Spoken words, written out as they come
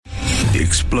The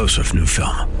explosive new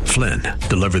film, Flynn,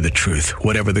 deliver the truth,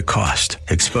 whatever the cost.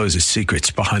 Exposes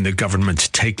secrets behind the government's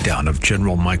takedown of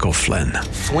General Michael Flynn.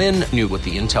 Flynn knew what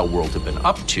the intel world had been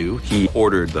up to. He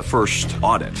ordered the first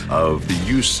audit of the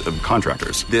use of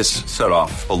contractors. This set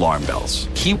off alarm bells.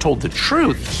 He told the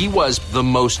truth. He was the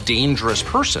most dangerous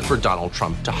person for Donald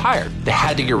Trump to hire. They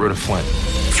had to get rid of Flynn.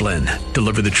 Flynn,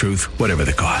 deliver the truth, whatever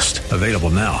the cost. Available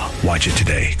now. Watch it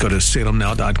today. Go to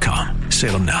salemnow.com.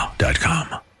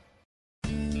 salemnow.com.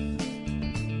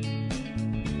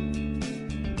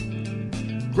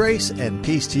 Grace and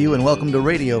peace to you, and welcome to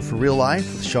Radio for Real Life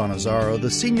with Sean Azzaro, the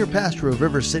senior pastor of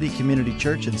River City Community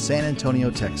Church in San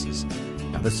Antonio, Texas.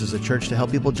 Now, this is a church to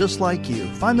help people just like you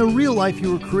find the real life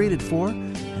you were created for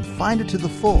and find it to the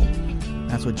full.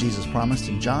 That's what Jesus promised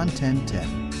in John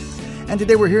 10:10. And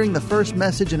today we're hearing the first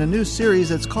message in a new series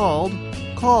that's called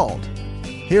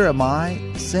Here Am I,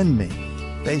 Send Me.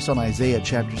 Based on Isaiah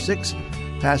chapter 6,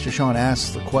 Pastor Sean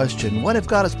asks the question, what if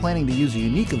God is planning to use a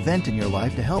unique event in your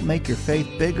life to help make your faith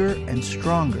bigger and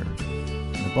stronger?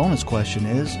 And the bonus question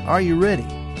is, are you ready?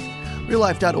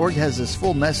 RealLife.org has this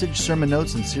full message, sermon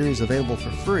notes, and series available for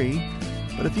free.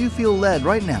 But if you feel led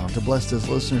right now to bless this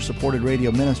listener-supported radio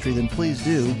ministry, then please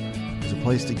do. There's a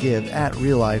place to give at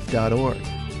RealLife.org.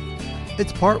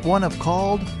 It's part one of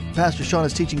Called. Pastor Sean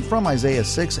is teaching from Isaiah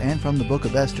 6 and from the book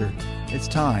of Esther. It's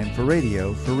time for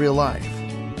Radio for Real Life.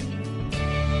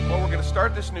 Well, we're going to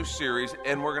start this new series,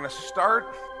 and we're going to start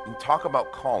and talk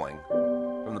about calling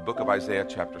from the book of Isaiah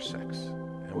chapter 6.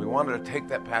 And we wanted to take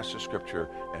that passage of Scripture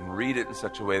and read it in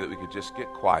such a way that we could just get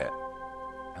quiet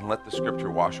and let the Scripture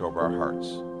wash over our hearts.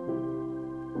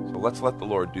 So let's let the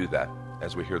Lord do that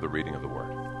as we hear the reading of the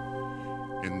Word.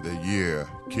 In the year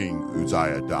King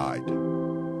Uzziah died,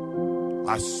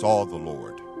 I saw the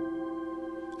Lord,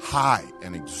 high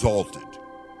and exalted,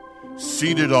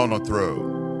 seated on a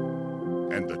throne,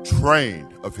 and the train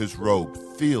of his robe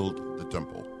filled the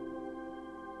temple.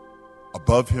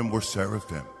 Above him were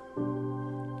seraphim,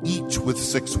 each with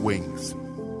 6 wings.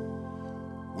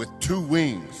 With 2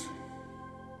 wings,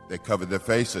 they covered their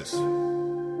faces.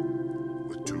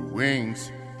 With 2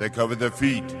 wings, they covered their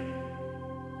feet.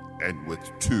 And with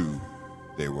 2,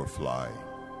 they were flying.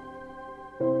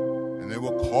 And they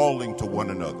were calling to one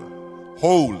another,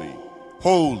 Holy,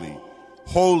 holy,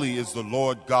 holy is the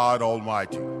Lord God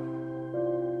Almighty.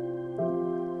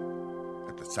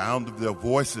 At the sound of their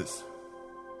voices,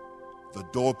 the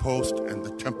doorpost and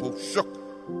the temple shook.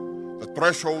 The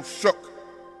threshold shook,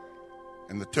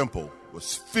 and the temple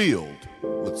was filled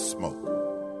with smoke.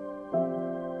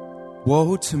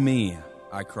 Woe to me,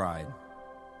 I cried.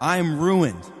 I am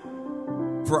ruined,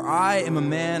 for I am a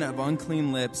man of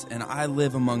unclean lips, and I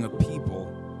live among a people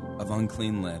of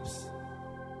unclean lips.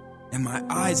 And my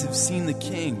eyes have seen the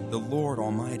King, the Lord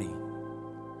Almighty.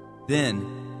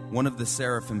 Then one of the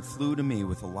seraphim flew to me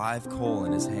with a live coal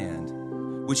in his hand,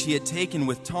 which he had taken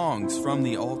with tongs from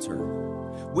the altar.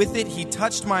 With it he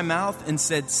touched my mouth and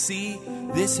said, See,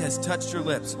 this has touched your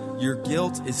lips. Your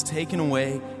guilt is taken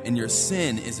away, and your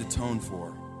sin is atoned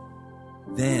for.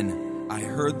 Then I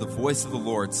heard the voice of the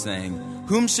Lord saying,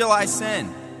 Whom shall I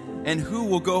send? And who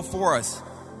will go for us?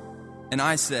 And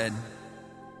I said,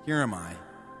 Here am I.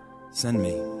 Send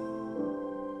me.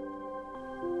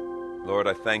 Lord,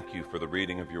 I thank you for the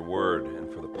reading of your word and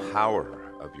for the power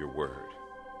of your word.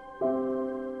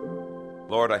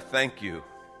 Lord, I thank you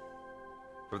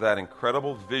for that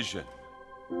incredible vision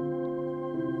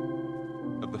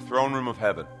of the throne room of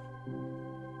heaven.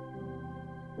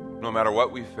 No matter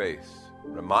what we face,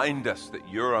 remind us that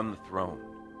you're on the throne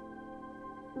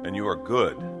and you are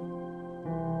good.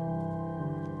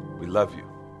 We love you.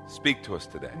 Speak to us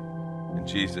today. In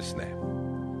Jesus'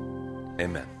 name,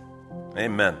 amen.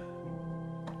 Amen.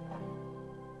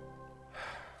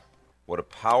 What a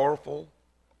powerful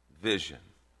vision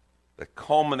that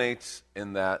culminates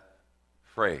in that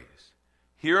phrase.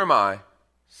 Here am I,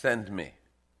 send me.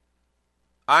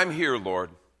 I'm here, Lord,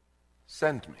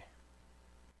 send me.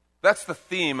 That's the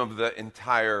theme of the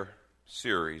entire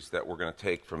series that we're going to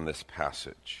take from this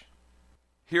passage.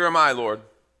 Here am I, Lord,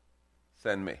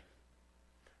 send me.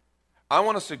 I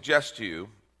want to suggest to you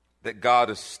that God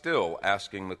is still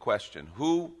asking the question,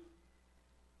 who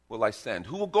will I send?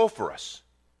 Who will go for us?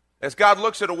 As God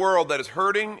looks at a world that is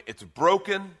hurting, it's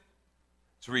broken,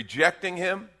 it's rejecting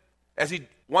him, as he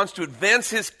wants to advance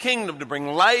his kingdom to bring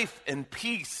life and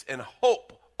peace and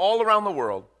hope all around the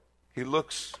world, he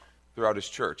looks throughout his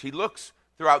church. He looks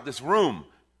throughout this room,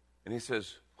 and he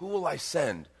says, who will I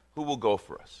send? Who will go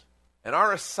for us? And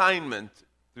our assignment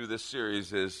through this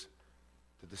series is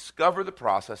to discover the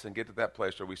process and get to that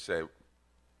place where we say,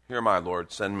 here am I,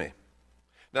 Lord, send me.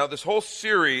 Now, this whole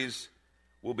series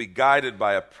will be guided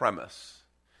by a premise.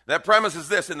 That premise is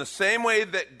this: in the same way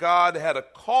that God had a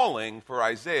calling for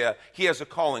Isaiah, he has a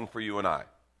calling for you and I.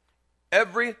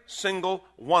 Every single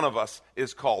one of us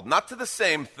is called, not to the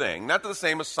same thing, not to the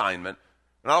same assignment.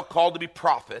 We're not all called to be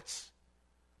prophets,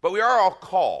 but we are all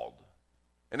called.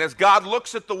 And as God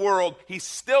looks at the world, he's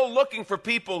still looking for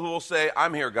people who will say,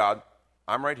 I'm here, God.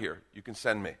 I'm right here. You can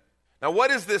send me. Now,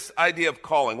 what is this idea of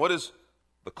calling? What is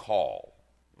the call?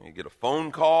 You get a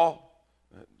phone call.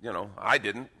 I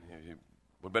didn't. It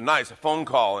would have been nice, a phone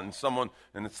call, and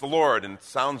it's the Lord, and it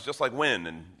sounds just like wind,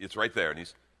 and it's right there. And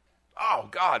he's, oh,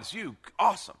 God, it's you.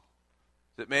 Awesome.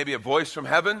 Is it maybe a voice from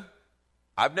heaven?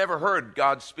 I've never heard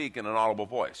God speak in an audible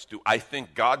voice. Do I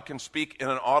think God can speak in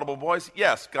an audible voice?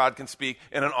 Yes, God can speak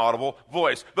in an audible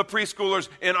voice. The preschoolers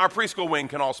in our preschool wing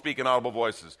can all speak in audible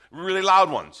voices, really loud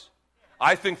ones.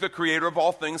 I think the creator of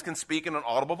all things can speak in an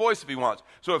audible voice if he wants.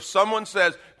 So if someone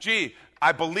says, gee,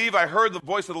 I believe I heard the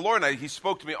voice of the Lord and he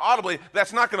spoke to me audibly,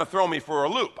 that's not going to throw me for a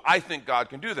loop. I think God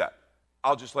can do that.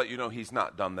 I'll just let you know he's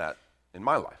not done that in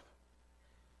my life.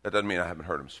 That doesn't mean I haven't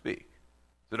heard him speak.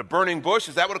 Is it a burning bush?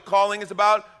 Is that what a calling is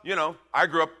about? I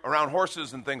grew up around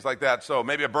horses and things like that, so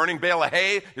maybe a burning bale of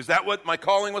hay. Is that what my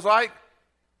calling was like?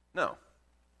 No.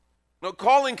 No,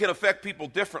 calling can affect people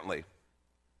differently.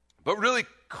 But really,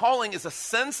 calling is a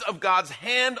sense of God's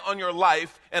hand on your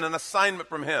life and an assignment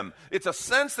from him. It's a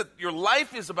sense that your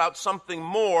life is about something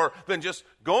more than just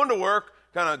going to work,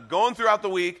 kind of going throughout the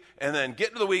week, and then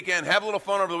getting to the weekend, have a little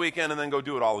fun over the weekend, and then go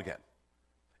do it all again.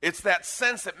 It's that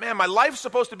sense that, man, my life's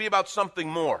supposed to be about something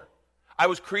more. I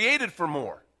was created for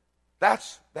more.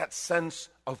 That's that sense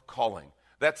of calling,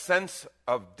 that sense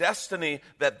of destiny,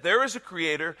 that there is a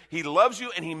creator, he loves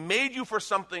you, and he made you for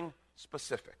something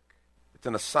specific. It's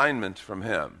an assignment from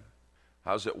him.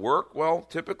 How does it work? Well,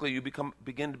 typically you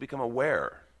begin to become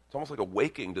aware. It's almost like a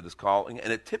waking to this calling,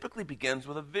 and it typically begins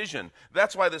with a vision.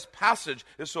 That's why this passage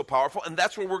is so powerful, and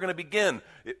that's where we're going to begin,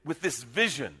 with this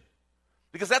vision.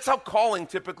 Because that's how calling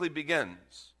typically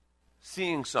begins.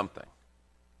 Seeing something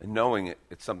and knowing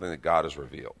it's something that God has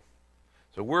revealed.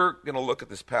 So we're going to look at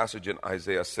this passage in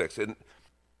Isaiah 6. And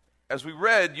as we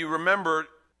read, you remember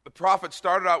the prophet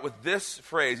started out with this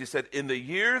phrase. He said, in the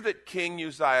year that King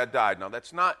Uzziah died. Now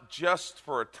that's not just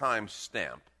for a time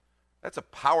stamp. That's a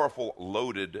powerful,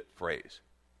 loaded phrase.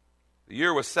 The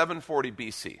year was 740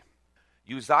 BC.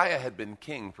 Uzziah had been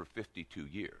king for 52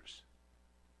 years.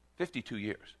 52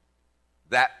 years.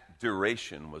 That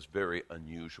duration was very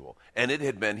unusual. And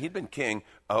he'd been king,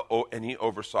 and he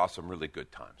oversaw some really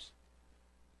good times.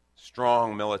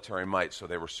 Strong military might, so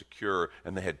they were secure,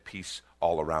 and they had peace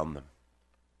all around them.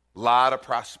 A lot of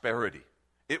prosperity.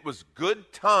 It was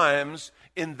good times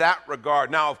in that regard.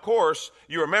 Now, of course,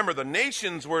 you remember the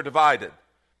nations were divided.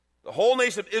 The whole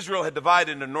nation of Israel had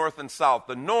divided into north and south.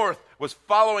 The north was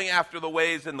following after the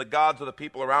ways and the gods of the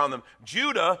people around them.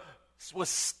 Judah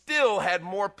still had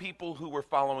more people who were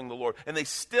following the Lord, and they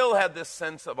still had this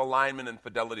sense of alignment and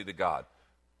fidelity to God.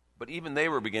 But even they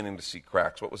were beginning to see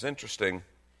cracks. What was interesting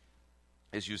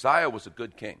is Uzziah was a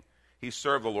good king. He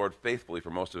served the Lord faithfully for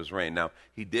most of his reign. Now,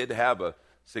 he did have a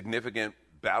significant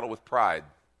battle with pride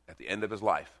at the end of his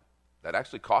life. That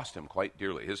actually cost him quite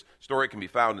dearly. His story can be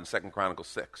found in 2 Chronicles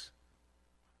 6.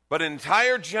 But an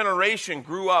entire generation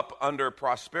grew up under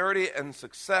prosperity and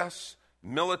success,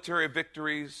 military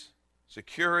victories,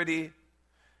 security,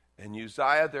 and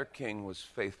Uzziah, their king, was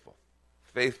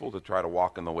faithful to try to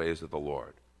walk in the ways of the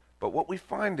Lord. But what we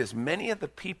find is many of the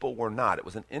people were not. It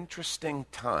was an interesting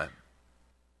time.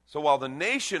 So while the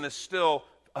nation is still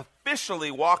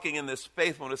officially walking in this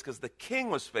faithfulness because the king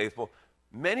was faithful,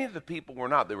 many of the people were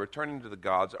not. They were turning to the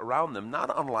gods around them,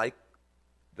 not unlike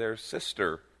their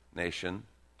sister nation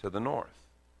to the north.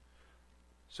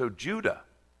 So Judah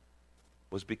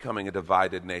was becoming a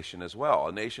divided nation as well.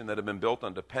 A nation that had been built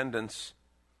on dependence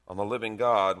on the living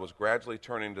God was gradually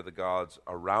turning to the gods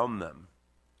around them.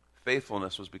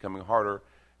 Faithfulness was becoming harder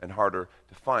and harder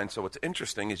to find. So what's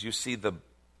interesting is you see the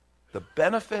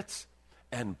benefits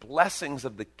and blessings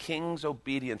of the king's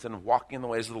obedience and walking in the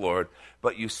ways of the Lord,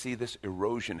 but you see this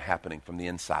erosion happening from the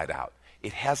inside out.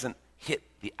 It hasn't hit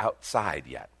the outside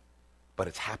yet, but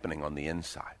it's happening on the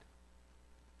inside.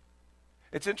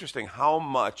 It's interesting how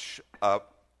much,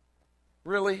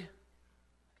 really?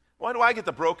 Why do I get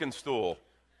the broken stool?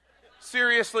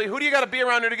 Seriously, who do you got to be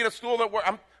around here to get a stool that works?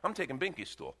 I'm taking Binky's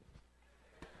stool.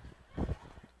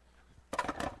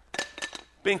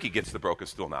 Binky gets the broken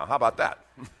stool now. How about that?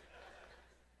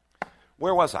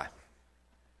 Where was I?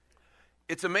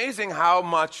 It's amazing how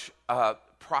much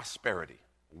prosperity,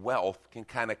 wealth can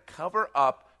kind of cover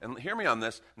up, and hear me on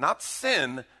this, not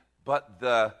sin, but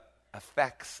the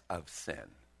effects of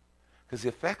sin. Because the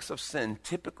effects of sin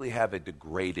typically have a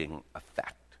degrading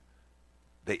effect.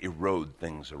 They erode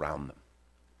things around them.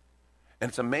 And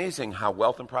it's amazing how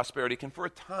wealth and prosperity can, for a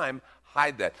time,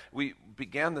 hide that. We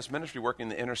began this ministry working in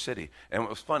the inner city, and it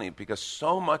was funny because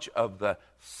so much of the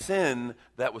sin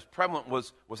that was prevalent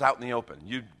was out in the open.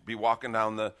 You'd be walking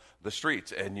down the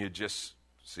streets, and you'd just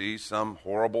see some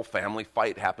horrible family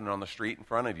fight happening on the street in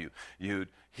front of you. You'd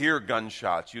hear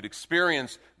gunshots. You'd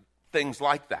experience things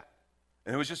like that.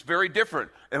 And it was just very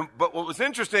different. But what was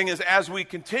interesting is as we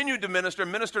continued to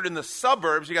ministered in the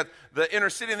suburbs, you got the inner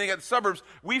city and then you got the suburbs,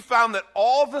 we found that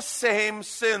all the same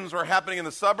sins were happening in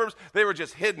the suburbs. They were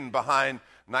just hidden behind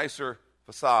nicer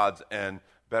facades and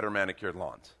better manicured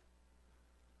lawns.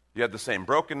 You had the same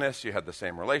brokenness, you had the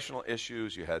same relational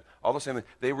issues, you had all the same things.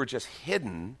 They were just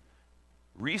hidden.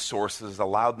 Resources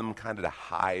allowed them kind of to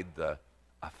hide the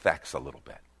effects a little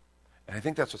bit. And I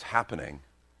think that's what's happening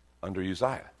under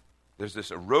Uzziah. There's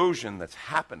this erosion that's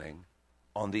happening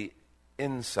on the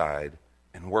inside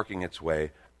and working its way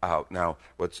out. Now,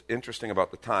 what's interesting about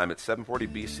the time, it's 740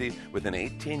 BC. Within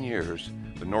 18 years,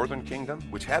 the northern kingdom,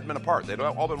 which had been apart, they'd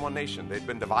all been one nation, they'd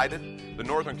been divided, the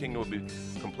northern kingdom would be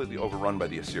completely overrun by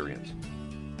the Assyrians.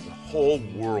 The whole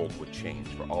world would change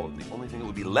for all of them. The only thing that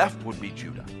would be left would be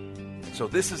Judah. So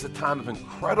this is a time of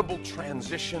incredible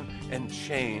transition and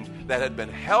change that had been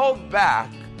held back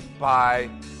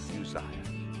by Uzziah.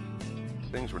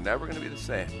 Things were never going to be the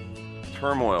same.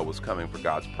 Turmoil was coming for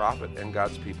God's prophet and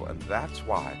God's people, and that's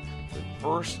why the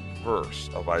first verse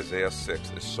of Isaiah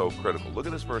 6 is so critical. Look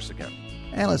at this verse again.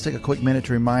 And let's take a quick minute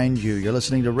to remind you, you're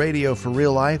listening to Radio for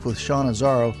Real Life with Sean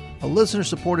Azzaro, a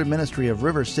listener-supported ministry of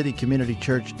River City Community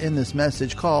Church, in this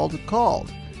message called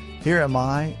Here Am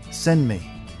I, Send Me,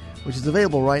 which is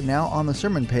available right now on the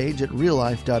sermon page at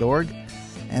reallife.org.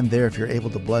 And there, if you're able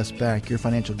to bless back, your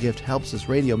financial gift helps this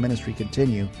radio ministry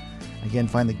continue. Again,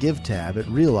 find the Give tab at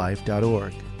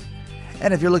reallife.org.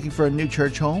 And if you're looking for a new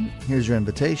church home, here's your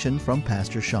invitation from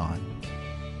Pastor Sean.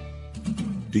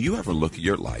 Do you ever look at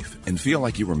your life and feel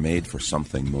like you were made for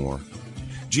something more?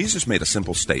 Jesus made a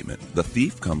simple statement. The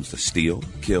thief comes to steal,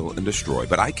 kill, and destroy,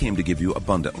 but I came to give you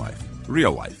abundant life,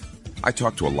 real life. I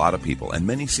talk to a lot of people, and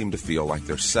many seem to feel like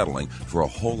they're settling for a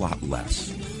whole lot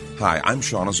less. Hi, I'm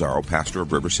Sean Azzaro, pastor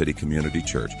of River City Community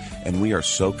Church, and we are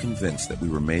so convinced that we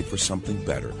were made for something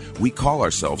better. We call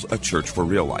ourselves a church for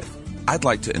real life. I'd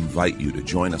like to invite you to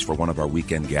join us for one of our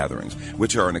weekend gatherings,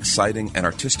 which are an exciting and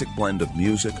artistic blend of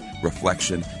music,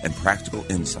 reflection, and practical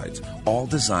insights, all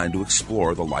designed to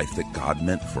explore the life that God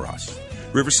meant for us.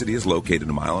 River City is located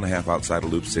a mile and a half outside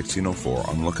of Loop 1604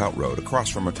 on Lookout Road across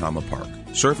from Otama Park.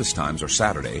 Service times are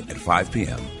Saturday at 5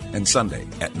 p.m. and Sunday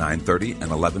at 9:30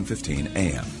 and 11:15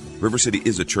 a.m. River City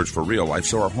is a church for real life,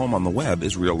 so our home on the web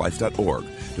is reallife.org.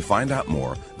 To find out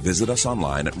more, visit us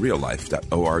online at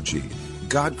reallife.org.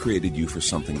 God created you for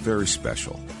something very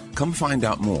special. Come find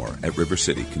out more at River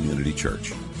City Community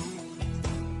Church.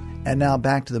 And now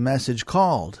back to the message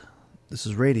called, this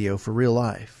is Radio for Real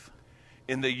Life.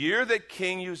 In the year that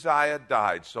King Uzziah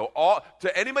died, so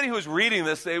to anybody who's reading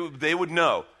this, they would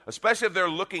know, especially if they're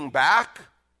looking back,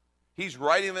 he's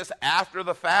writing this after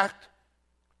the fact.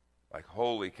 Like,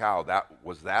 holy cow,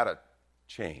 was that a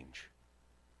change?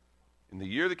 In the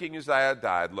year that King Uzziah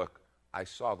died, look, I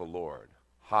saw the Lord,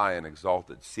 high and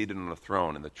exalted, seated on a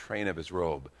throne, and the train of his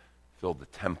robe filled the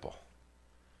temple.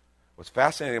 What's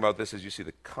fascinating about this is you see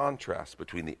the contrast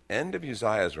between the end of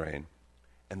Uzziah's reign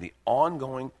and the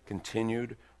ongoing,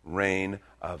 continued reign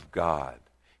of God.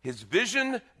 His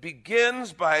vision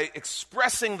begins by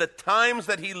expressing the times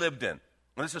that he lived in.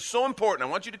 And this is so important. I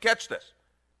want you to catch this.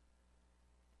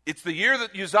 It's the year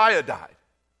that Uzziah died.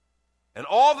 And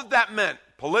all that meant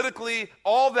politically,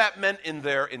 all that meant in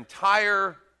their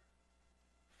entire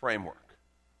framework.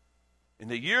 In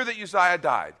the year that Uzziah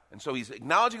died. And so he's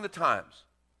acknowledging the times.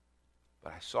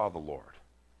 But I saw the Lord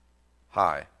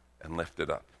high and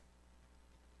lifted up.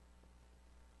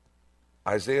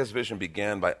 Isaiah's vision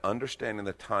began by understanding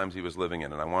the times he was living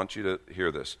in. And I want you to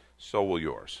hear this. So will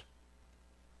yours.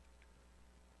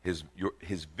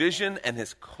 His vision and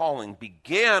his calling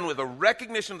began with a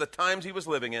recognition of the times he was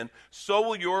living in. So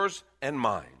will yours and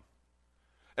mine.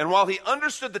 And while he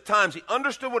understood the times, he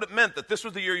understood what it meant that this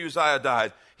was the year Uzziah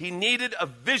died. He needed a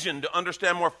vision to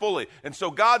understand more fully. And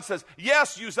so God says,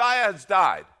 yes, Uzziah has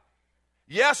died.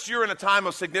 Yes, you're in a time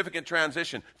of significant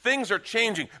transition. Things are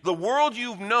changing. The world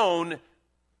you've known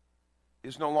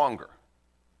is no longer.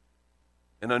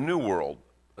 In a new world,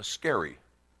 a scary,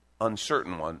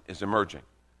 uncertain one is emerging.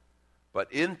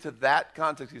 But into that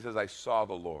context, he says, I saw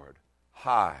the Lord,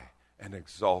 high and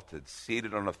exalted,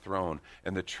 seated on a throne,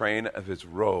 and the train of his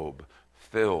robe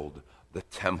filled the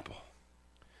temple.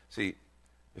 See,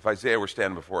 if Isaiah were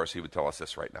standing before us, he would tell us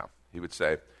this right now. He would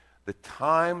say, the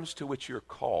times to which you're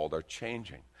called are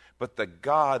changing, but the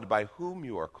God by whom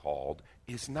you are called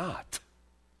is not.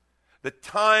 The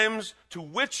times to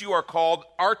which you are called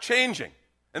are changing.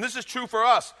 And this is true for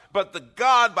us, but the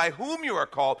God by whom you are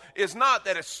called is not.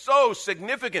 That is so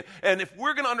significant. And if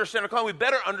we're going to understand our calling, we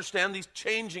better understand these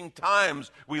changing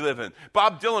times we live in.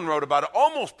 Bob Dylan wrote about it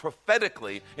almost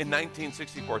prophetically in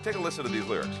 1964. Take a listen to these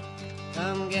lyrics.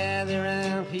 Come gather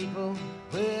round, people,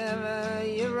 wherever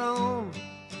you roam,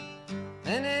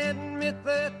 and admit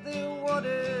that the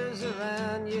waters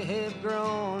around you have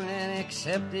grown, and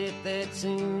accept it that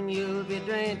soon you'll be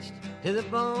drenched to the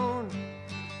bone.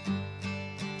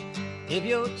 If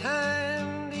your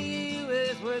time to you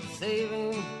is worth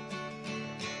saving,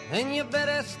 then you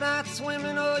better start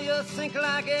swimming or you'll sink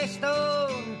like a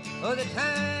stone, or the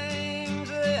times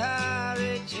they are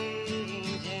a-changing.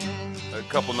 A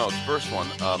couple notes. First one,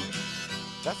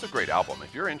 that's a great album.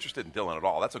 If you're interested in Dylan at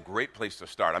all, that's a great place to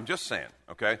start. I'm just saying,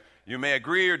 okay? You may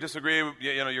agree or disagree.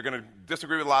 You know, you're going to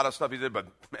disagree with a lot of stuff he did, but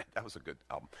man, that was a good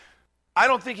album. I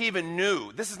don't think he even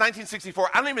knew. This is 1964.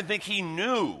 I don't even think he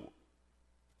knew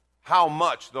how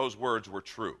much those words were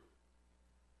true.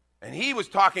 And he was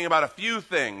talking about a few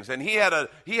things, and he had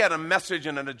a message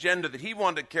and an agenda that he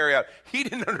wanted to carry out. He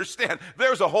didn't understand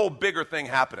there's a whole bigger thing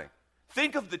happening.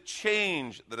 Think of the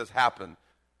change that has happened.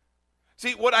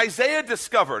 See, what Isaiah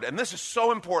discovered, and this is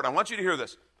so important, I want you to hear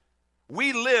this.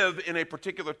 We live in a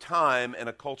particular time and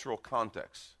a cultural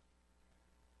context.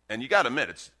 And you got to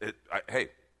admit, hey,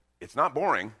 it's not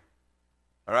boring,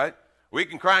 all right? We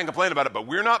can cry and complain about it, but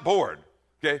we're not bored,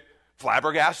 okay?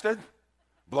 Flabbergasted?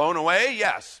 Blown away?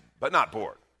 Yes, but not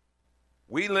bored.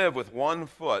 We live with one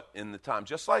foot in the time,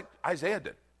 just like Isaiah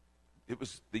did. It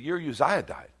was the year Uzziah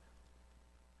died.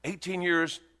 18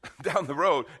 years down the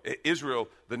road, Israel,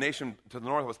 the nation to the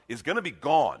north of us, is going to be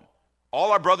gone.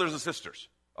 All our brothers and sisters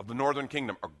of the northern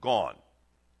kingdom are gone.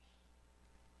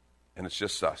 And it's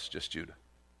just us, just Judah.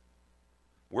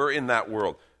 We're in that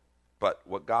world. But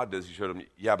what God does, he showed them,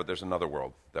 yeah, but there's another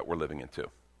world that we're living in too.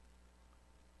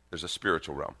 There's a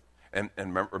spiritual realm. And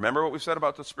remember what we said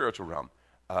about the spiritual realm.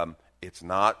 It's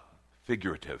not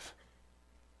figurative.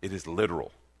 It is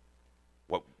literal.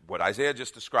 What Isaiah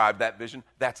just described, that vision,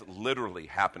 that's literally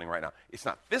happening right now. It's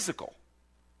not physical,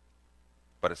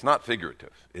 but it's not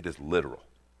figurative. It is literal.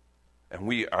 And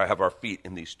we have our feet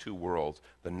in these two worlds,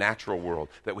 the natural world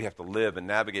that we have to live and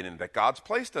navigate in, that God's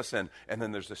placed us in, and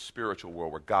then there's the spiritual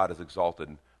world where God is exalted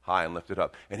and high and lifted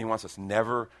up. And he wants us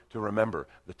never to remember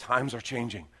the times are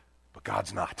changing, but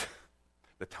God's not.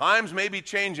 The times may be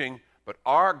changing, but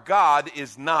our God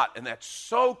is not. And that's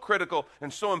so critical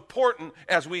and so important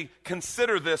as we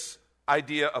consider this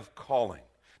idea of calling.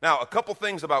 Now, a couple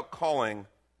things about calling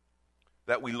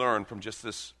that we learn from just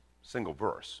this single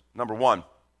verse. Number one,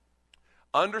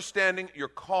 understanding your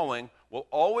calling will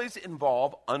always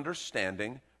involve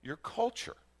understanding your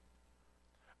culture.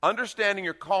 Understanding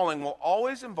your calling will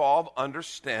always involve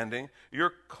understanding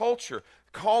your culture.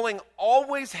 Calling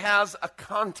always has a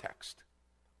context.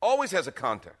 Always has a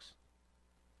context.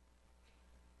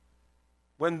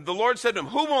 When the Lord said to him,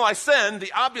 "Whom will I send?"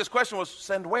 the obvious question was,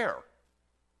 send where?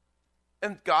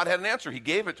 And God had an answer. He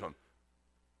gave it to him.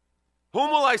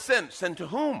 Whom will I send? Send to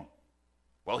whom?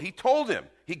 Well, he told him.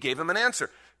 He gave him an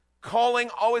answer. Calling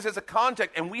always has a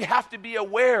context, and we have to be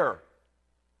aware.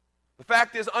 The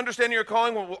fact is, understanding your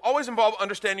calling will always involve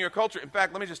understanding your culture. In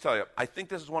fact, let me just tell you, I think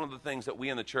this is one of the things that we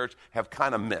in the church have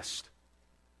kind of missed.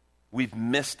 We've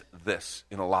missed this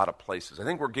in a lot of places. I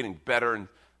think we're getting better in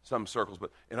some circles,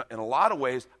 but in a lot of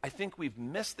ways, I think we've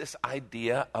missed this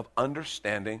idea of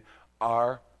understanding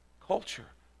our culture.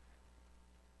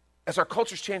 As our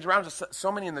cultures change around us,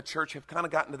 so many in the church have kind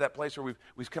of gotten to that place where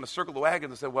we've kind of circled the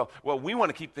wagons and said, well, we want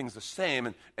to keep things the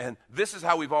same, and this is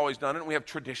how we've always done it, and we have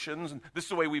traditions, and this is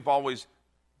the way we've always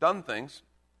done things.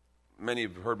 Many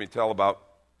have heard me tell about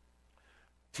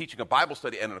teaching a Bible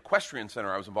study at an equestrian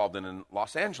center I was involved in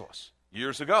Los Angeles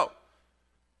years ago.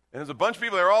 And there's a bunch of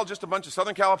people, they're all just a bunch of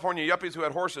Southern California yuppies who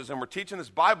had horses, and we're teaching this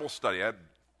Bible study. I had a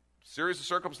series of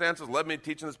circumstances led me to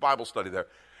teaching this Bible study there.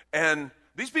 And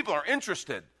these people are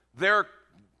interested. They're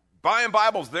buying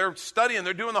Bibles, they're studying,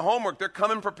 they're doing the homework, they're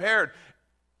coming prepared.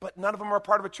 But none of them are a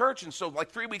part of a church. And so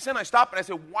like 3 weeks in, I stopped and I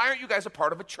said, why aren't you guys a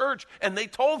part of a church? And they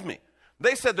told me.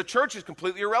 They said the church is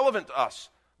completely irrelevant to us.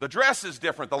 The dress is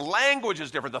different. The language is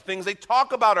different. The things they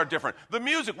talk about are different. The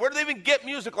music, where do they even get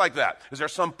music like that? Is there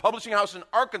some publishing house in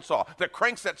Arkansas that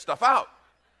cranks that stuff out?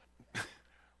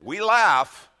 We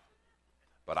laugh,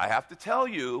 but I have to tell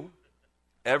you,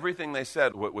 everything they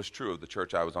said was true of the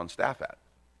church I was on staff at.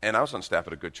 And I was on staff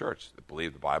at a good church that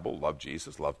believed the Bible, loved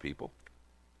Jesus, loved people.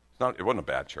 It wasn't a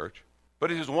bad church.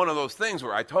 But it was one of those things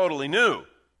where I totally knew,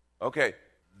 okay,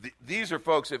 these are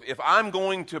folks, if I'm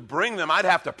going to bring them, I'd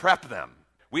have to prep them.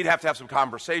 We'd have to have some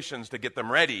conversations to get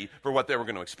them ready for what they were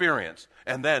going to experience.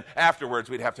 And then afterwards,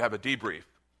 we'd have to have a debrief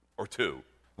or two.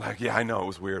 Like, yeah, I know, it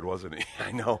was weird, wasn't it?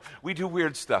 I know. We do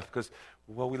weird stuff because,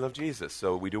 well, we love Jesus,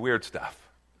 so we do weird stuff.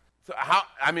 So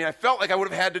I felt like I would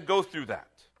have had to go through that.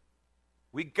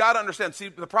 We got to understand. See,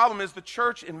 the problem is the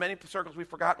church, in many circles, we've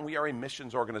forgotten we are a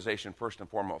missions organization first and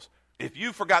foremost. If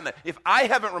you've forgotten that, if I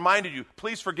haven't reminded you,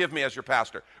 please forgive me as your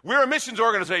pastor. We're a missions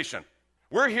organization.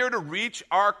 We're here to reach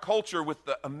our culture with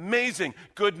the amazing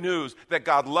good news that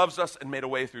God loves us and made a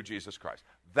way through Jesus Christ.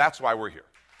 That's why we're here.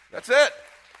 That's it.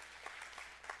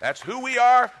 That's who we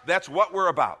are. That's what we're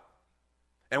about.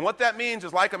 And what that means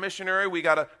is, like a missionary, we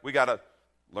gotta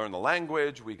learn the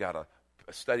language. We gotta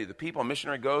study the people. A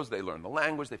missionary goes, they learn the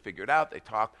language, they figure it out, they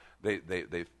talk, they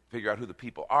figure out who the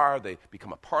people are, they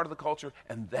become a part of the culture,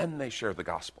 and then they share the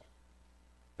gospel.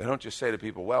 They don't just say to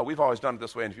people, well, we've always done it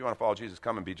this way, and if you want to follow Jesus,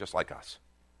 come and be just like us.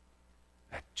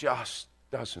 That just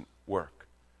doesn't work.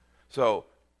 So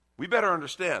we better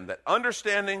understand that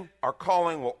understanding our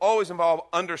calling will always involve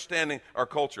understanding our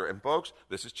culture. And folks,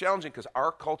 this is challenging because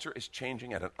our culture is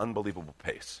changing at an unbelievable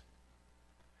pace.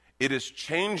 It is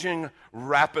changing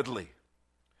rapidly.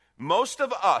 Most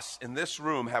of us in this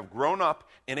room have grown up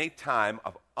in a time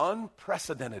of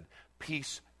unprecedented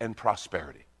peace and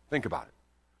prosperity. Think about it.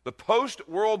 The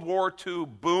post-World War II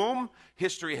boom,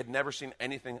 history had never seen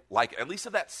anything like it, at least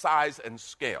of that size and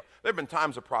scale. There have been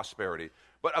times of prosperity,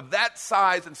 but of that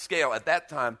size and scale at that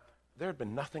time, there had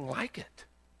been nothing like it.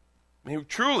 I mean,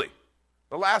 truly,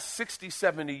 the last 60,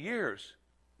 70 years,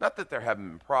 not that there haven't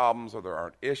been problems or there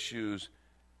aren't issues,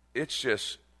 it's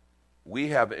just we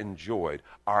have enjoyed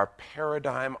our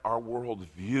paradigm, our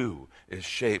worldview is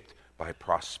shaped by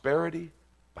prosperity,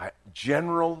 by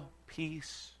general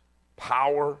peace,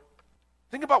 power.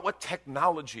 Think about what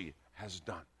technology has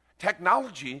done.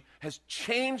 Technology has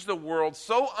changed the world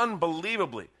so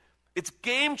unbelievably. It's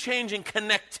game-changing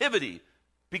connectivity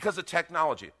because of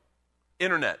technology.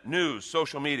 Internet, news,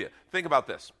 social media. Think about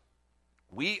this.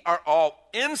 We are all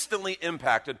instantly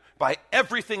impacted by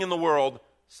everything in the world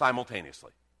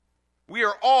simultaneously. We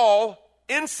are all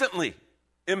instantly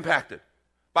impacted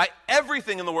by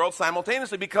everything in the world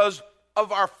simultaneously because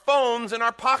of our phones in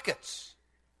our pockets.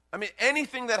 I mean,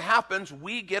 anything that happens,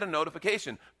 we get a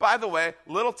notification. By the way,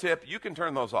 little tip, you can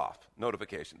turn those off,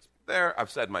 notifications. There, I've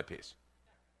said my piece.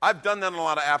 I've done that on a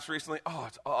lot of apps recently. Oh,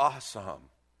 it's awesome.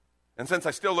 And since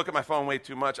I still look at my phone way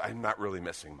too much, I'm not really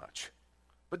missing much.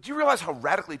 But do you realize how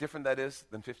radically different that is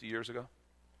than 50 years ago?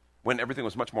 When everything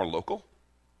was much more local?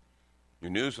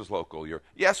 Your news was local.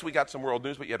 Yes, we got some world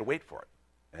news, but you had to wait for it.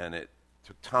 And it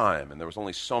took time, and there was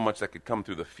only so much that could come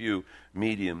through the few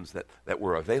mediums that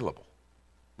were available.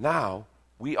 Now,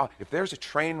 if there's a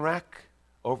train wreck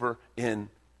over in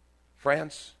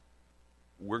France,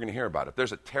 we're going to hear about it. If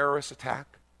there's a terrorist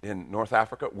attack in North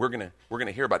Africa, we're going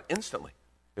to hear about it instantly.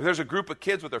 If there's a group of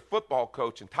kids with their football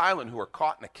coach in Thailand who are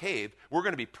caught in a cave, we're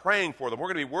going to be praying for them.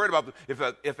 We're going to be worried about them.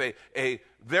 If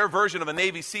their version of a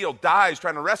Navy SEAL dies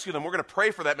trying to rescue them, we're going to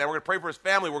pray for that man. We're going to pray for his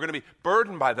family. We're going to be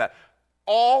burdened by that.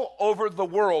 All over the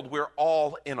world, we're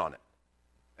all in on it.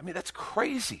 I mean, that's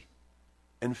crazy.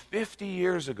 And 50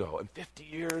 years ago, and 50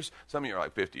 years, some of you are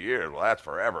like, 50 years, well, that's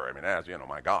forever. I mean, that's,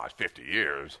 my gosh, 50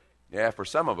 years. Yeah, for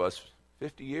some of us,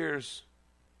 50 years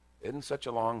isn't such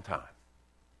a long time.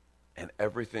 And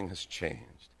everything has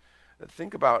changed.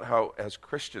 Think about how, as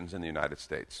Christians in the United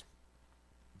States,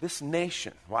 this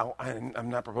nation, while I'm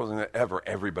not proposing that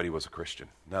everybody was a Christian.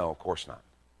 No, of course not.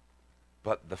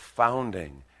 But the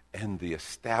founding and the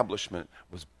establishment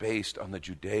was based on the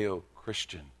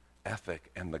Judeo-Christian ethic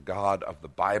and the God of the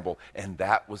Bible, and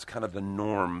that was kind of the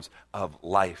norms of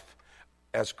life.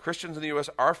 As Christians in the U.S.,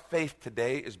 our faith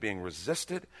today is being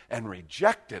resisted and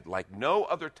rejected like no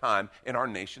other time in our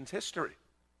nation's history.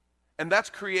 And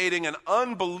that's creating an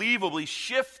unbelievably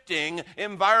shifting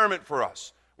environment for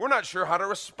us. We're not sure how to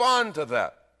respond to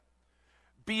that.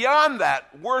 Beyond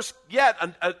that, worse yet,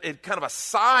 kind of a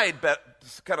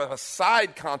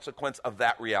side consequence of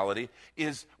that reality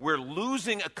is we're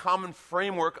losing a common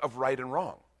framework of right and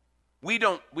wrong. We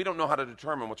don't know how to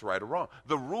determine what's right or wrong.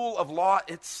 The rule of law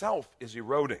itself is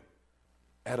eroding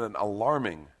at an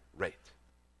alarming rate.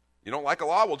 You don't like a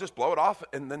law, well, just blow it off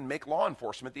and then make law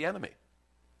enforcement the enemy.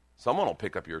 Someone will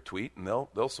pick up your tweet and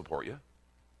they'll support you.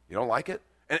 You don't like it?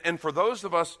 And for those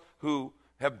of us who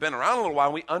have been around a little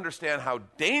while, we understand how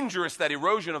dangerous that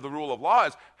erosion of the rule of law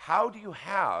is. How do you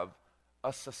have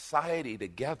a society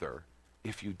together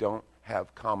if you don't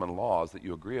have common laws that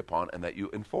you agree upon and that you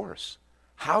enforce.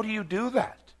 How do you do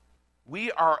that?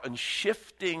 We are on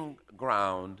shifting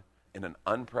ground in an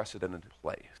unprecedented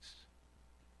place.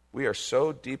 We are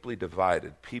so deeply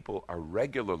divided, people are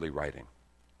regularly writing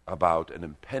about an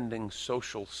impending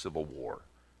social civil war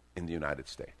in the United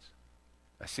States.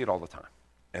 I see it all the time.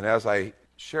 And as I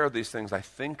share these things, I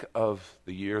think of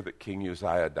the year that King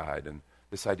Uzziah died and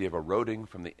this idea of eroding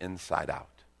from the inside out.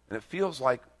 And it feels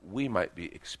like we might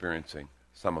be experiencing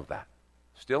some of that.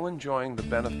 Still enjoying the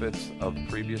benefits of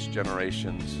previous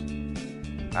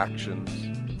generations' actions,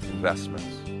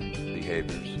 investments,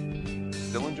 behaviors.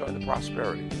 Still enjoying the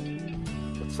prosperity.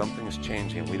 But something is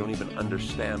changing and we don't even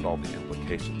understand all the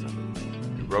implications of it.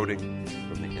 Eroding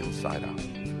from the inside out.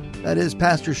 That is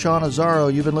Pastor Sean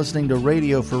Azzaro. You've been listening to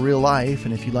Radio for Real Life,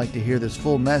 and if you'd like to hear this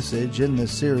full message in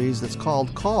this series that's called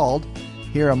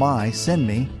Here Am I, Send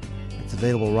Me, it's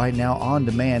available right now on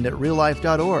demand at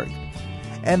reallife.org.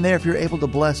 And there, if you're able to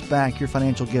bless back, your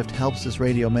financial gift helps this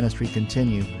radio ministry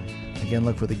continue. Again,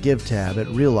 look for the Give tab at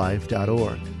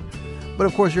reallife.org. But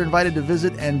of course, you're invited to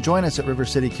visit and join us at River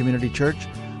City Community Church,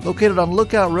 located on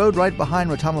Lookout Road right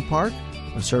behind Rotama Park,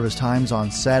 with service times on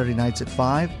Saturday nights at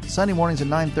 5, Sunday mornings at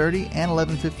 9:30 and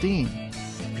 11:15.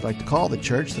 If you'd like to call the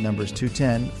church, the number is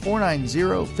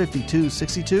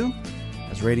 210-490-5262.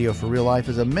 As Radio for Real Life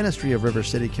is a ministry of River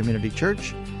City Community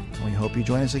Church, and we hope you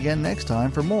join us again next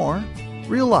time for more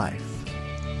Real Life.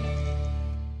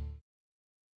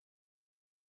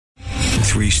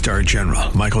 3-star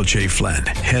General Michael J. Flynn,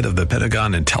 head of the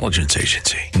Pentagon Intelligence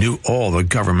Agency, knew all the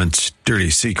government's dirty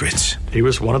secrets. He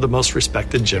was one of the most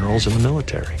respected generals in the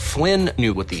military. Flynn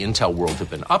knew what the intel world had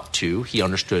been up to. He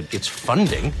understood its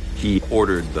funding. He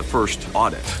ordered the first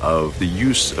audit of the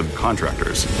use of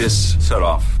contractors. This set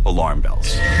off alarm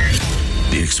bells.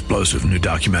 The explosive new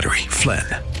documentary, Flynn,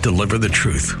 Deliver the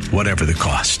Truth, Whatever the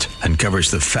Cost, uncovers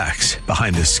the facts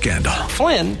behind this scandal.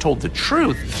 Flynn told the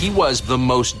truth. He was the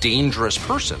most dangerous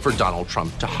person for Donald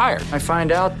Trump to hire. I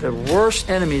find out the worst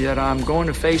enemy that I'm going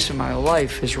to face in my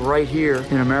life is right here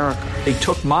in America. They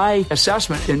took my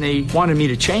assessment and they wanted me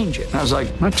to change it. And I was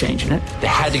like, I'm not changing it. They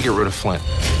had to get rid of Flynn.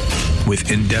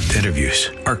 With in-depth interviews,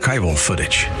 archival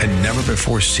footage, and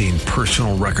never-before-seen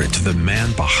personal records of the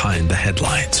man behind the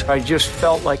headlines. I just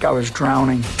felt like I was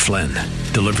drowning. Flynn,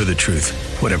 Deliver the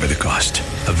Truth, Whatever the Cost.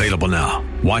 Available now.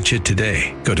 Watch it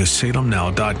today. Go to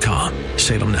salemnow.com.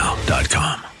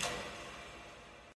 salemnow.com.